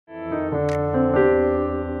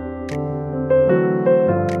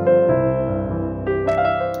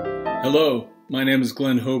Hello, my name is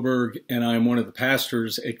Glenn Hoberg, and I am one of the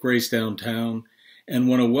pastors at Grace Downtown, and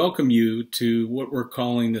want to welcome you to what we're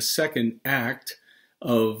calling the second act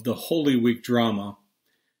of the Holy Week drama,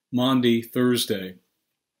 Maundy Thursday.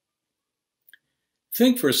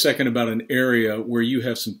 Think for a second about an area where you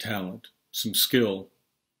have some talent, some skill.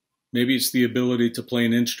 Maybe it's the ability to play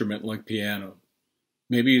an instrument like piano.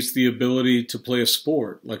 Maybe it's the ability to play a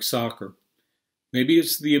sport like soccer. Maybe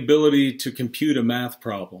it's the ability to compute a math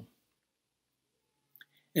problem.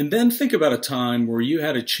 And then think about a time where you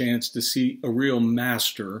had a chance to see a real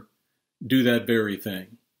master do that very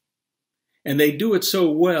thing. And they do it so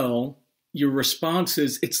well, your response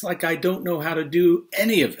is, it's like I don't know how to do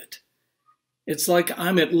any of it. It's like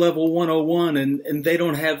I'm at level 101 and they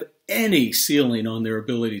don't have any ceiling on their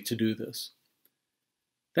ability to do this.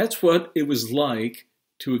 That's what it was like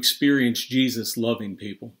to experience Jesus loving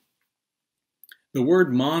people. The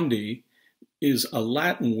word Maundy is a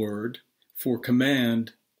Latin word for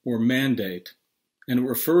command or mandate, and it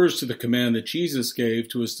refers to the command that Jesus gave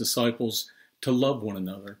to his disciples to love one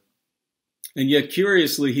another. And yet,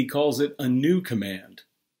 curiously, he calls it a new command.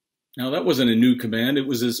 Now, that wasn't a new command. It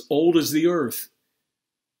was as old as the earth.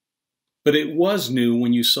 But it was new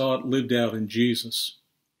when you saw it lived out in Jesus.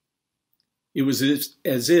 It was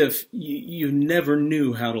as if you never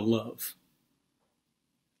knew how to love.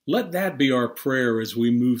 Let that be our prayer as we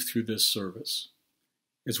move through this service,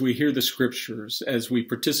 as we hear the scriptures, as we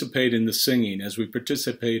participate in the singing, as we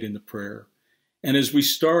participate in the prayer, and as we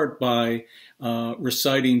start by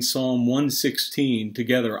reciting Psalm 116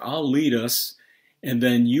 together. I'll lead us, and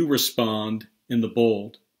then you respond in the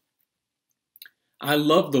bold. I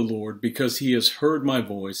love the Lord because he has heard my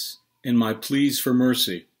voice and my pleas for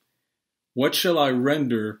mercy. What shall I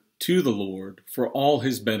render to the Lord for all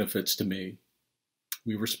his benefits to me?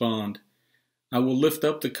 We respond, I will lift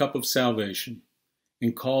up the cup of salvation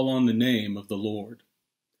and call on the name of the Lord.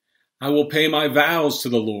 I will pay my vows to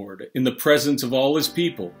the Lord in the presence of all his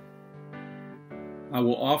people. I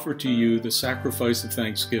will offer to you the sacrifice of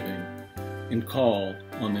thanksgiving and call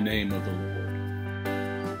on the name of the Lord.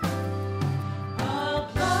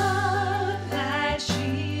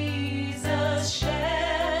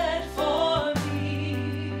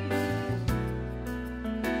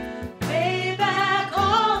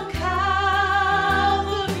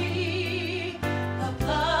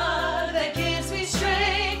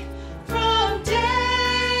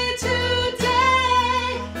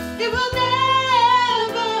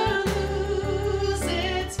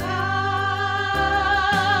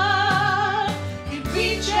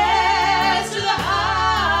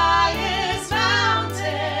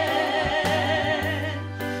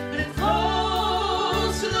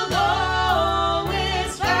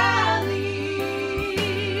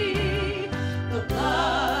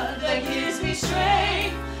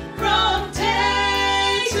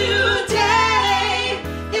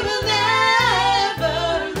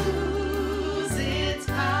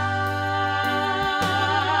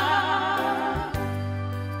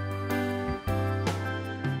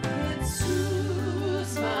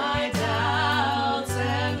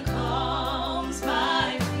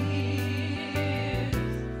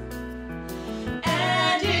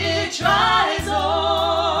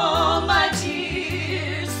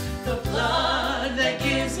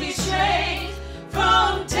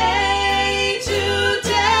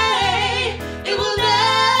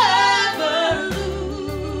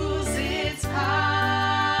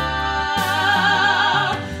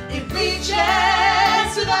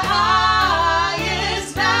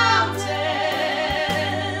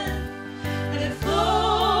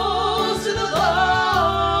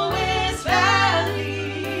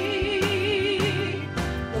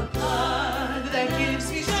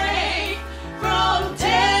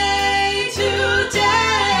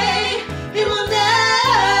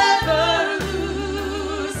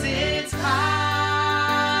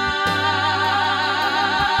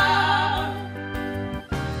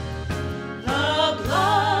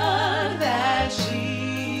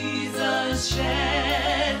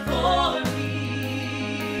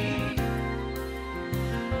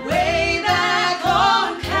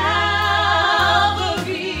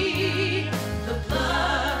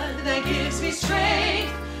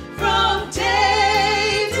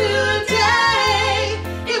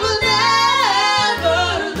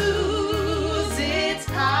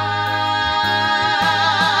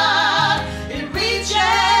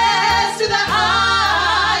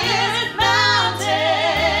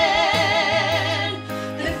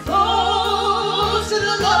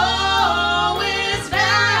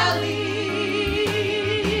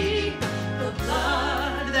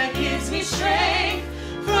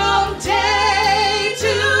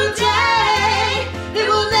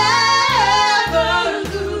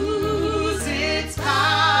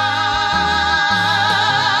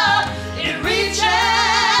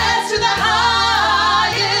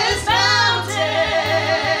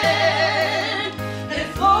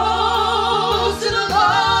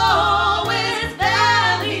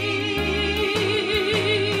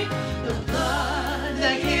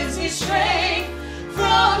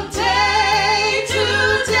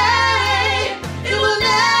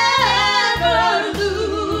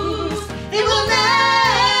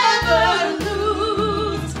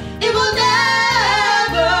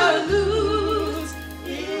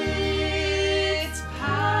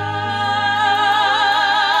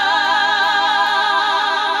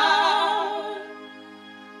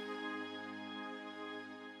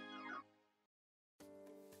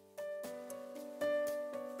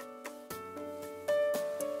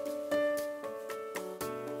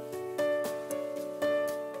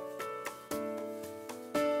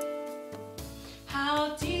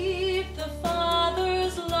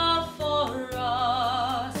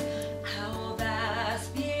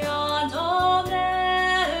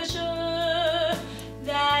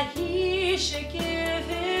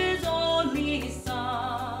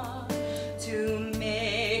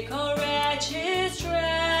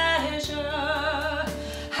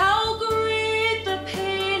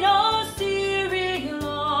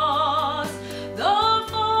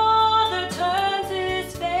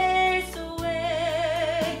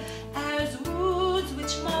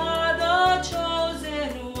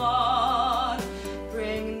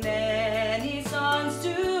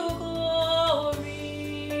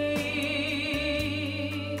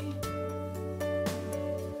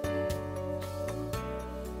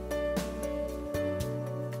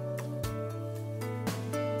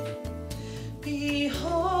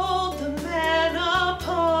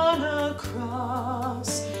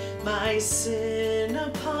 sin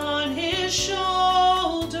upon his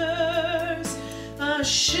shoulders.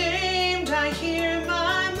 Ashamed, I hear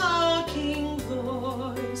my mocking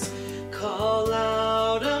voice call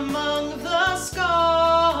out among the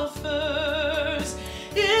scoffers.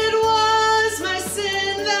 It was my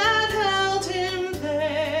sin that held him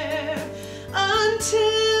there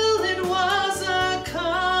until it was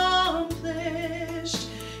accomplished.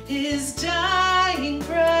 His dying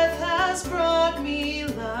breath has brought me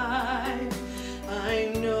life.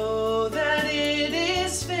 I know that it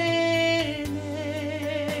is finished.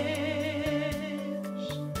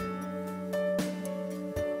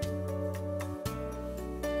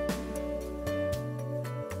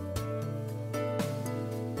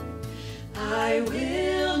 I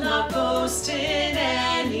will not boast in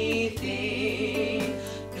anything,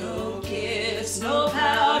 no gifts, no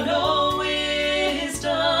power, no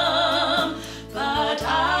wisdom, but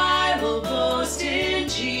I will boast in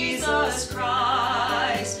Jesus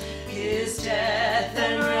Christ, his death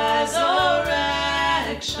and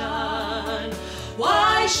resurrection.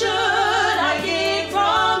 Why should I gain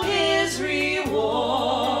from his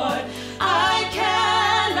reward? I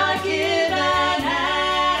cannot give an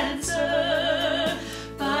answer,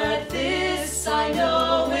 but this I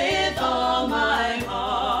know with all my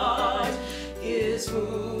heart, his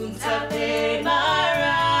wounds have paid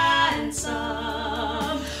my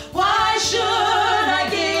ransom. Why should I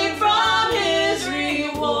gain from his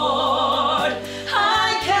reward?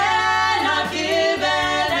 I cannot give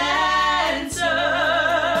an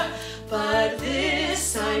answer, but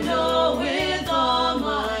this I know with all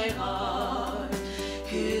my heart,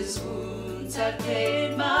 his wounds have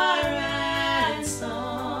paid my ransom.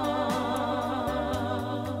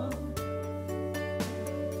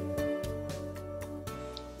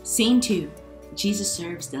 Scene 2. Jesus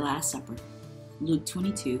serves the Last Supper. Luke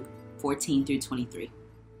 22:14-23.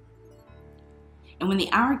 And when the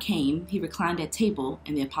hour came, he reclined at table,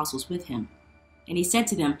 and the apostles with him. And he said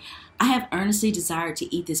to them, I have earnestly desired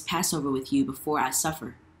to eat this Passover with you before I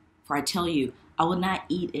suffer. For I tell you, I will not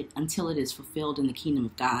eat it until it is fulfilled in the kingdom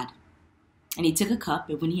of God. And he took a cup,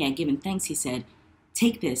 and when he had given thanks, he said,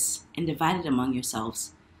 Take this, and divide it among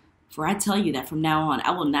yourselves. For I tell you that from now on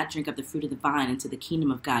I will not drink of the fruit of the vine until the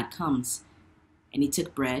kingdom of God comes. And he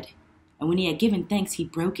took bread, and when he had given thanks, he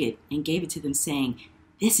broke it and gave it to them, saying,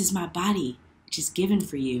 This is my body, which is given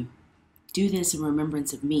for you. Do this in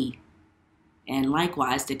remembrance of me. And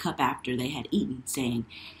likewise the cup after they had eaten, saying,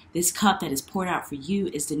 This cup that is poured out for you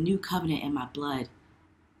is the new covenant in my blood.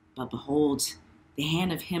 But behold, the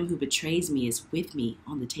hand of him who betrays me is with me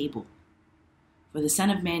on the table. For the Son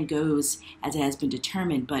of Man goes as it has been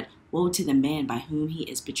determined, but woe to the man by whom he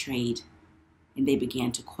is betrayed. And they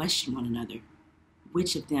began to question one another,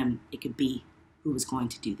 which of them it could be who was going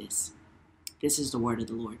to do this. This is the word of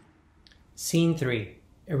the Lord. Scene 3.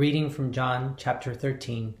 A reading from John chapter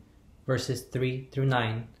 13, verses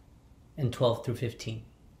 3-9 and 12-15.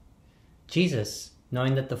 Jesus,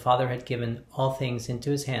 knowing that the Father had given all things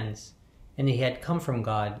into his hands, and he had come from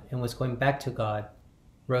God and was going back to God,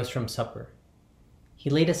 rose from supper. He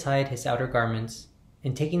laid aside his outer garments,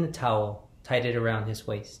 and taking the towel, tied it around his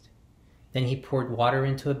waist. Then he poured water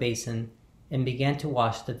into a basin and began to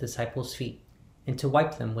wash the disciples' feet and to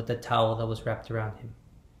wipe them with the towel that was wrapped around him.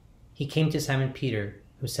 He came to Simon Peter,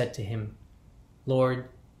 who said to him, Lord,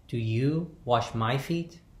 do you wash my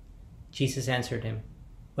feet? Jesus answered him,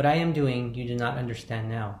 What I am doing you do not understand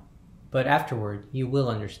now, but afterward you will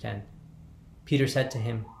understand. Peter said to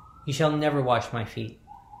him, You shall never wash my feet.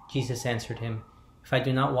 Jesus answered him, If I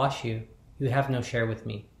do not wash you, you have no share with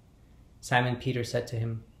me. Simon Peter said to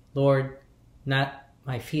him, Lord, not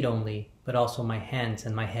my feet only, but also my hands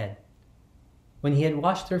and my head. When he had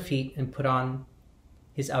washed their feet and put on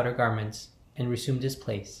his outer garments and resumed his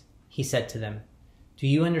place, he said to them, Do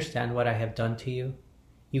you understand what I have done to you?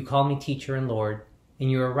 You call me teacher and Lord, and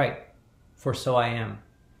you are right, for so I am.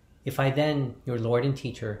 If I then, your Lord and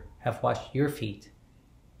teacher, have washed your feet,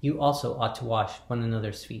 you also ought to wash one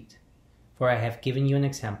another's feet. For I have given you an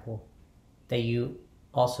example, that you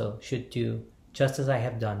also should do just as I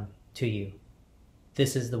have done to you.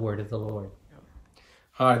 This is the word of the Lord.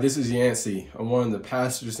 Hi, this is Yancey. I'm one of the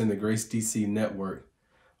pastors in the Grace DC Network.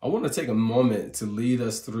 I want to take a moment to lead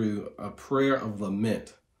us through a prayer of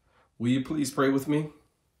lament. Will you please pray with me?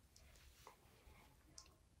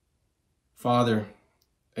 Father,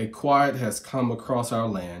 a quiet has come across our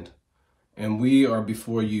land, and we are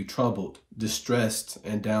before you troubled, distressed,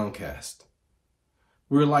 and downcast.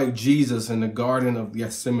 We're like Jesus in the Garden of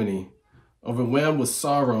Gethsemane, overwhelmed with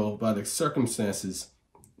sorrow by the circumstances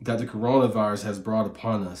that the coronavirus has brought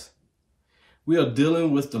upon us. We are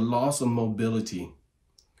dealing with the loss of mobility.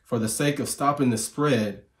 For the sake of stopping the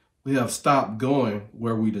spread, we have stopped going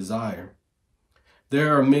where we desire.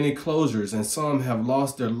 There are many closures, and some have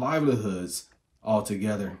lost their livelihoods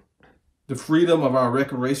altogether. The freedom of our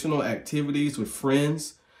recreational activities with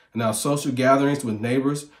friends and our social gatherings with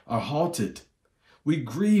neighbors are halted. We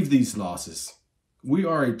grieve these losses. We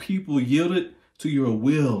are a people yielded to your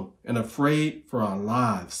will and afraid for our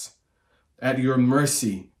lives. At your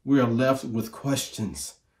mercy, we are left with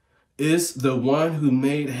questions. Is the one who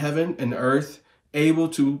made heaven and earth able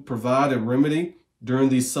to provide a remedy during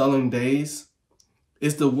these sullen days?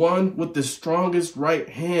 Is the one with the strongest right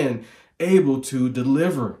hand able to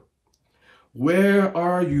deliver? Where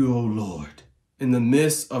are you, O Lord, in the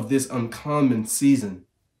midst of this uncommon season?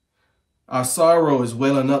 Our sorrow is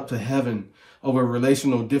welling up to heaven over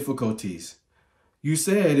relational difficulties. You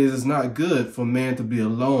said it is not good for man to be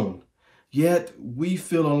alone, yet we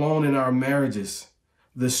feel alone in our marriages.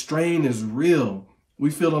 The strain is real. We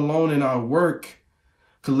feel alone in our work.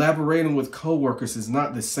 Collaborating with coworkers is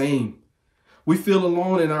not the same. We feel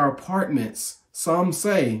alone in our apartments. Some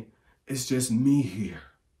say, it's just me here.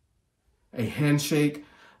 A handshake,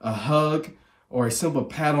 a hug, or a simple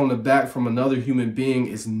pat on the back from another human being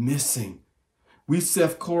is missing. We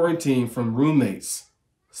self-quarantine from roommates,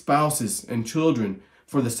 spouses, and children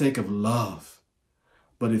for the sake of love.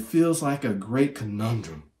 But it feels like a great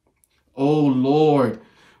conundrum. Oh Lord,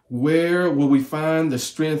 where will we find the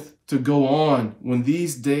strength to go on when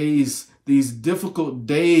these days, these difficult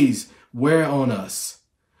days, wear on us?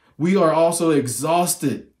 We are also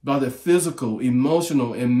exhausted by the physical,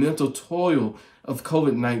 emotional, and mental toil of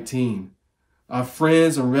COVID-19. Our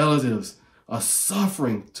friends and relatives are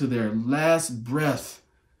suffering to their last breath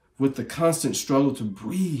with the constant struggle to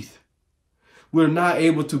breathe. We're not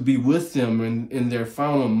able to be with them in their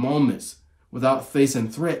final moments without facing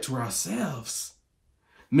threat to ourselves.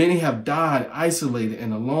 Many have died isolated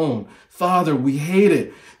and alone. Father, we hate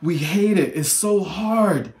it. We hate it. It's so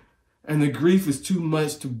hard. And the grief is too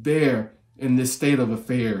much to bear in this state of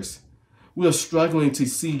affairs. We are struggling to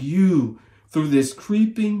see you through this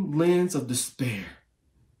creeping lens of despair.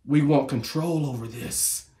 We want control over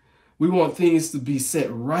this. We want things to be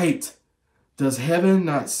set right. Does heaven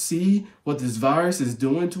not see what this virus is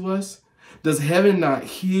doing to us? Does heaven not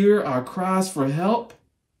hear our cries for help?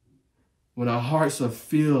 When our hearts are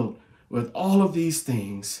filled with all of these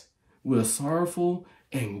things, we are sorrowful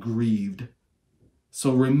and grieved.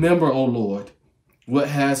 So remember, O Lord, what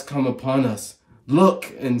has come upon us.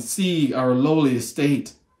 Look and see our lowly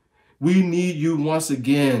estate. We need you once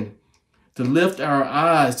again to lift our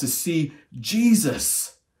eyes to see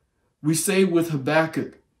Jesus. We say with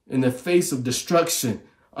Habakkuk, in the face of destruction,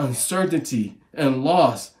 uncertainty, and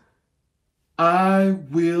loss, I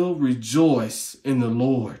will rejoice in the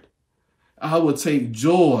Lord. I will take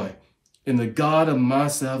joy in the God of my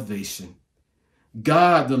salvation.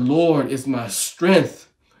 God, the Lord, is my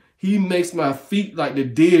strength. He makes my feet like the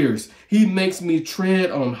deer's. He makes me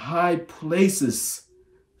tread on high places.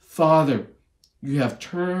 Father, you have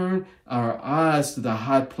turned our eyes to the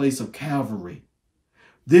high place of Calvary.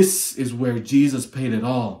 This is where Jesus paid it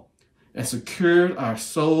all and secured our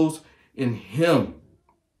souls in him.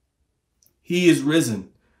 He is risen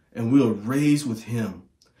and we are raised with him.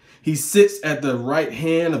 He sits at the right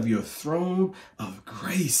hand of your throne of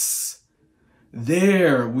grace.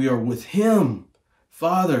 There we are with him.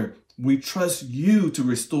 Father, we trust you to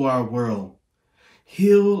restore our world,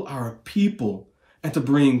 heal our people, and to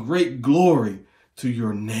bring great glory to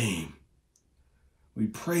your name. We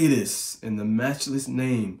pray this in the matchless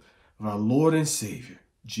name of our Lord and Savior,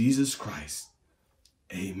 Jesus Christ.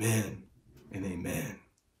 Amen and amen.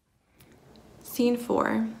 Scene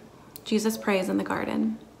 4. Jesus prays in the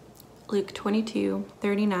garden. Luke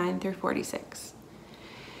 22:39-46.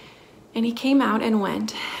 And he came out and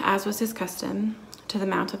went, as was his custom, to the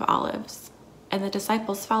Mount of Olives, and the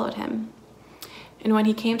disciples followed him. And when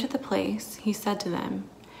he came to the place, he said to them,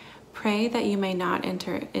 Pray that you may not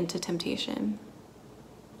enter into temptation.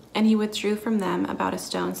 And he withdrew from them about a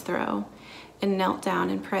stone's throw, and knelt down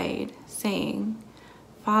and prayed, saying,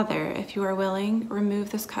 Father, if you are willing,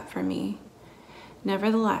 remove this cup from me.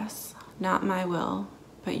 Nevertheless, not my will,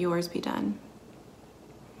 but yours be done.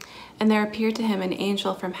 And there appeared to him an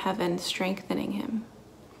angel from heaven, strengthening him.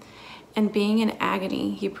 And being in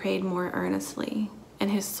agony, he prayed more earnestly,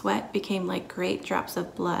 and his sweat became like great drops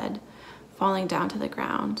of blood falling down to the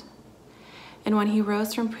ground. And when he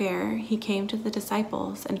rose from prayer, he came to the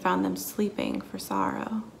disciples and found them sleeping for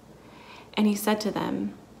sorrow. And he said to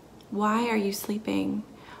them, Why are you sleeping?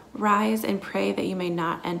 Rise and pray that you may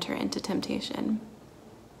not enter into temptation.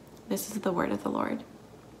 This is the word of the Lord.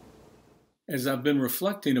 As I've been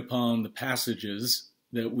reflecting upon the passages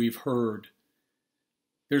that we've heard,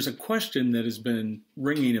 there's a question that has been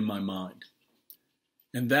ringing in my mind.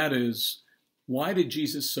 And that is, why did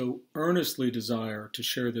Jesus so earnestly desire to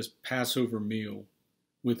share this Passover meal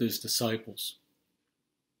with his disciples?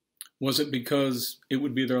 Was it because it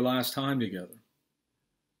would be their last time together?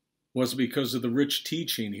 Was it because of the rich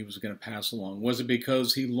teaching he was going to pass along? Was it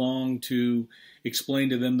because he longed to explain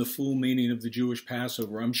to them the full meaning of the Jewish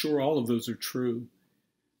Passover? I'm sure all of those are true.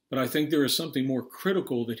 But I think there is something more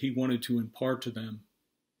critical that he wanted to impart to them.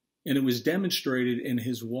 And it was demonstrated in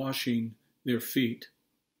his washing their feet.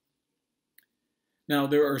 Now,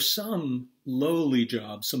 there are some lowly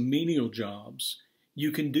jobs, some menial jobs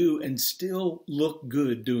you can do and still look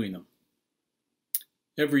good doing them.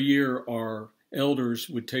 Every year, our elders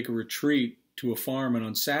would take a retreat to a farm, and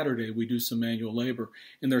on Saturday, we do some manual labor.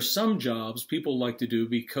 And there's some jobs people like to do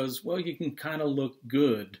because, well, you can kind of look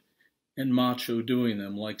good and macho doing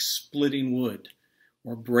them, like splitting wood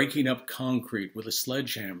or breaking up concrete with a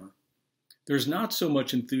sledgehammer. There's not so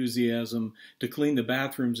much enthusiasm to clean the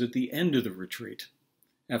bathrooms at the end of the retreat,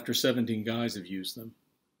 after 17 guys have used them.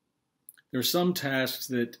 There are some tasks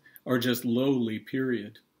that are just lowly,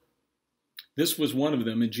 period. This was one of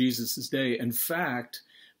them in Jesus' day. In fact,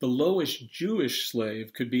 the lowest Jewish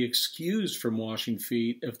slave could be excused from washing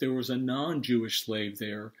feet if there was a non-Jewish slave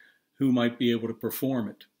there who might be able to perform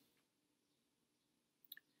it.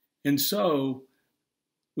 And so,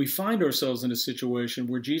 we find ourselves in a situation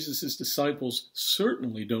where Jesus' disciples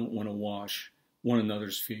certainly don't want to wash one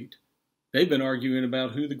another's feet. They've been arguing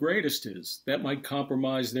about who the greatest is. That might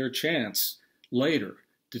compromise their chance later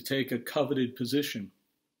to take a coveted position.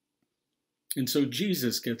 And so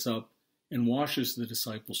Jesus gets up and washes the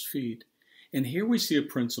disciples' feet. And here we see a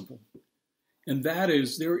principle. And that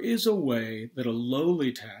is, there is a way that a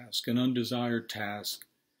lowly task, an undesired task,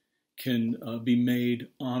 can be made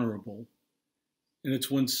honorable. And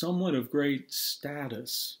it's when someone of great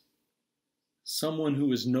status, someone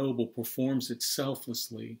who is noble, performs it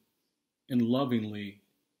selflessly and lovingly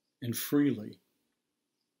and freely.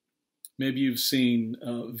 Maybe you've seen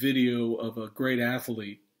a video of a great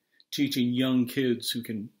athlete teaching young kids who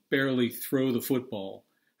can barely throw the football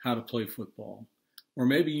how to play football. Or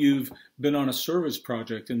maybe you've been on a service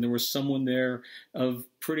project and there was someone there of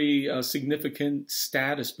pretty significant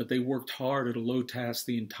status, but they worked hard at a low task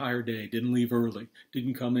the entire day, didn't leave early,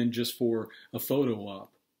 didn't come in just for a photo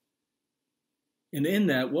op. And in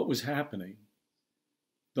that, what was happening?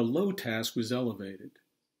 The low task was elevated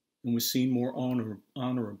and was seen more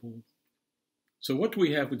honorable. So what do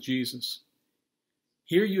we have with Jesus?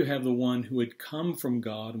 Here you have the one who had come from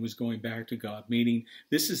God and was going back to God, meaning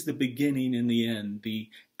this is the beginning and the end, the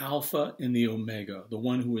Alpha and the Omega, the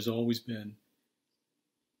one who has always been.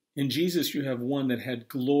 In Jesus, you have one that had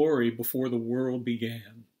glory before the world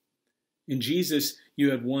began. In Jesus,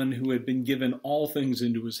 you had one who had been given all things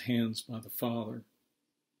into his hands by the Father.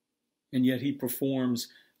 And yet he performs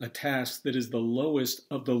a task that is the lowest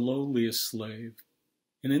of the lowliest slave.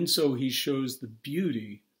 And in so he shows the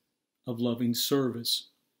beauty of loving service.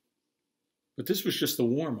 But this was just the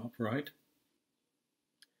warm-up, right?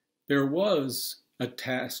 There was a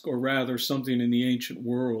task, or rather something in the ancient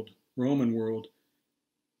world, Roman world,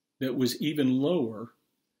 that was even lower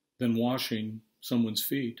than washing someone's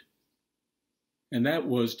feet. And that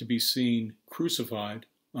was to be seen crucified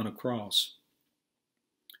on a cross.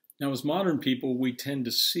 Now, as modern people, we tend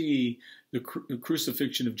to see the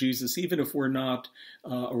crucifixion of Jesus, even if we're not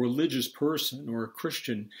a religious person or a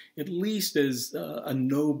Christian, at least as a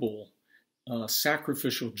noble,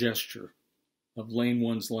 sacrificial gesture of laying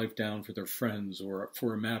one's life down for their friends or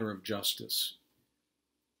for a matter of justice.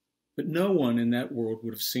 But no one in that world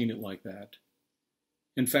would have seen it like that.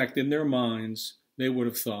 In fact, in their minds, they would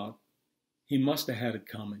have thought, he must have had it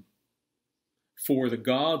coming. For the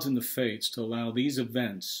gods and the fates to allow these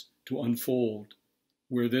events to unfold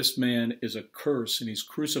where this man is a curse and he's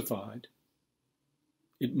crucified,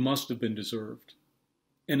 it must have been deserved.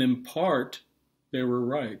 And in part, they were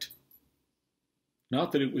right.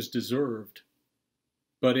 Not that it was deserved,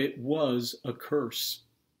 but it was a curse.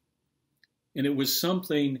 And it was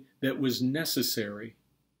something that was necessary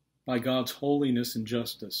by God's holiness and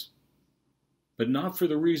justice, but not for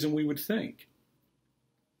the reason we would think.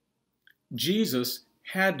 Jesus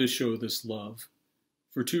had to show this love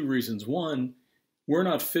for two reasons. One, we're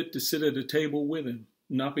not fit to sit at a table with him,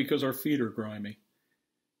 not because our feet are grimy.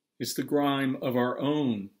 It's the grime of our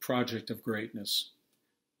own project of greatness,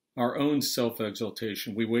 our own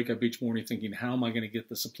self-exaltation. We wake up each morning thinking, how am I going to get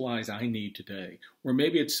the supplies I need today? Or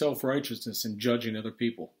maybe it's self-righteousness and judging other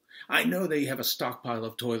people. I know they have a stockpile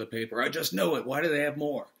of toilet paper. I just know it. Why do they have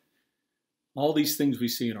more? All these things we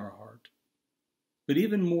see in our heart. But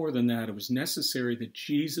even more than that, it was necessary that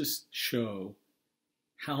Jesus show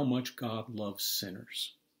how much God loves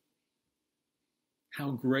sinners,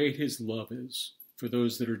 how great his love is for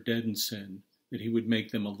those that are dead in sin, that he would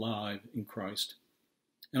make them alive in Christ.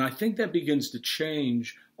 And I think that begins to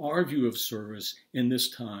change our view of service in this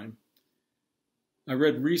time. I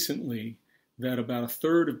read recently that about a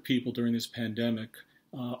third of people during this pandemic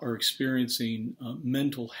are experiencing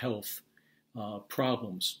mental health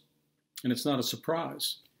problems. And it's not a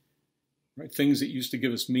surprise, right? Things that used to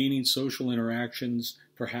give us meaning, social interactions,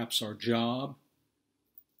 perhaps our job.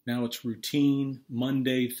 Now it's routine,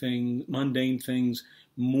 mundane things,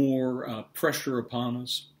 more pressure upon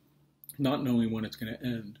us, not knowing when it's going to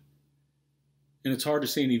end. And it's hard to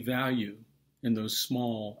see any value in those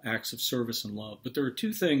small acts of service and love. But there are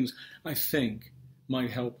two things I think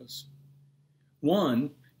might help us.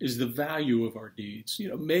 One is the value of our deeds.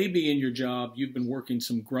 Maybe in your job you've been working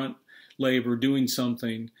some grunt labor, doing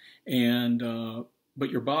something, and but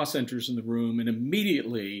your boss enters in the room, and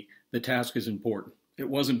immediately the task is important. It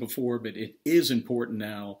wasn't before, but it is important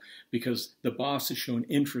now because the boss has shown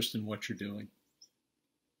interest in what you're doing.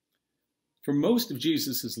 For most of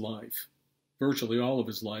Jesus' life, virtually all of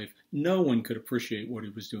his life, no one could appreciate what he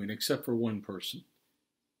was doing except for one person,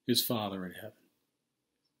 his Father in heaven.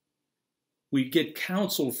 We get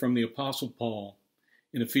counsel from the Apostle Paul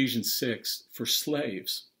in Ephesians 6 for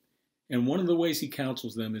slaves. And one of the ways he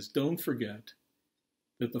counsels them is don't forget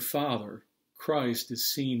that the Father, Christ, is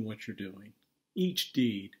seeing what you're doing. Each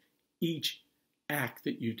deed, each act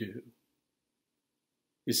that you do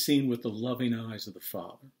is seen with the loving eyes of the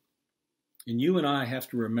Father. And you and I have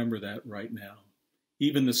to remember that right now.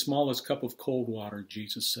 Even the smallest cup of cold water,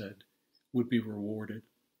 Jesus said, would be rewarded.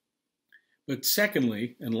 But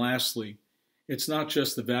secondly, and lastly, it's not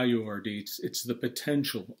just the value of our deeds, it's the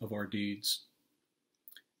potential of our deeds.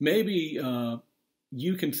 Maybe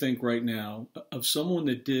you can think right now of someone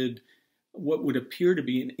that did what would appear to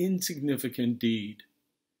be an insignificant deed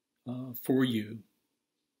for you,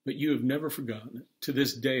 but you have never forgotten it. To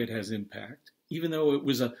this day, it has impact, even though it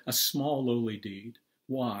was a small, lowly deed.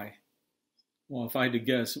 Why? Well, if I had to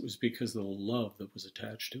guess, it was because of the love that was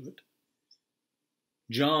attached to it.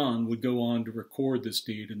 John would go on to record this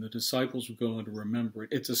deed, and the disciples would go on to remember it.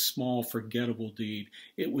 It's a small, forgettable deed.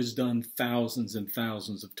 It was done thousands and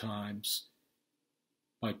thousands of times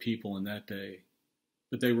by people in that day,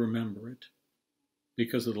 but they remember it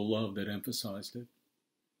because of the love that emphasized it.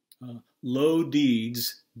 Low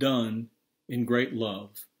deeds done in great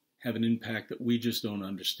love have an impact that we just don't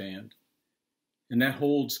understand. And that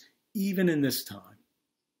holds even in this time.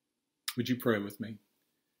 Would you pray with me?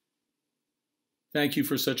 Thank you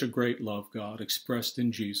for such a great love, God, expressed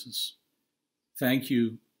in Jesus. Thank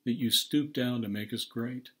you that you stooped down to make us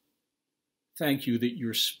great. Thank you that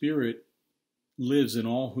your Spirit lives in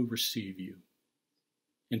all who receive you.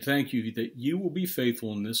 And thank you that you will be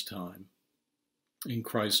faithful in this time. In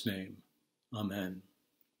Christ's name, amen.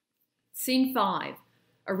 Scene 5,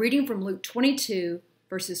 a reading from Luke 22,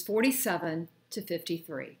 verses 47 to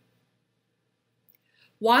 53.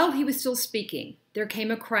 While he was still speaking, there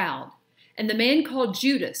came a crowd, and the man called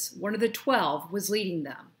Judas, one of the 12, was leading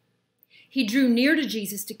them. He drew near to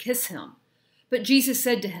Jesus to kiss him, but Jesus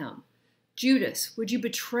said to him, Judas, would you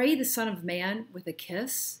betray the Son of Man with a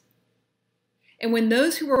kiss? And when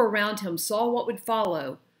those who were around him saw what would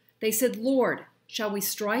follow, they said, Lord, shall we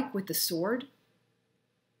strike with the sword?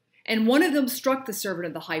 And one of them struck the servant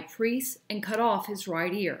of the high priest and cut off his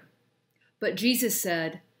right ear. But Jesus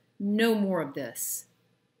said, no more of this.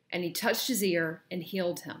 And he touched his ear and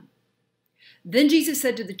healed him. Then Jesus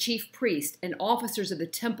said to the chief priest and officers of the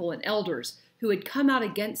temple and elders who had come out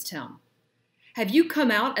against him, have you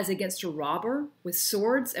come out as against a robber with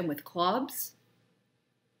swords and with clubs?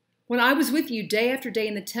 When I was with you day after day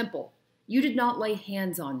in the temple, you did not lay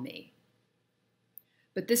hands on me.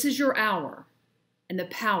 But this is your hour and the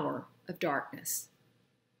power of darkness.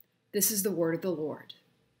 This is the word of the Lord.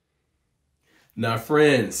 Now,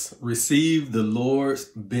 friends, receive the Lord's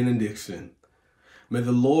benediction. May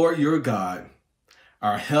the Lord your God,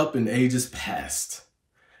 our help in ages past,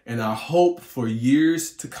 and our hope for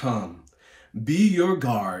years to come, be your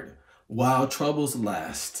guard while troubles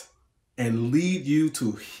last, and lead you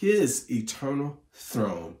to his eternal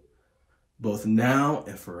throne, both now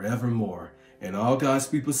and forevermore. And all God's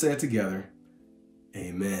people said together,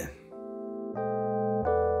 amen.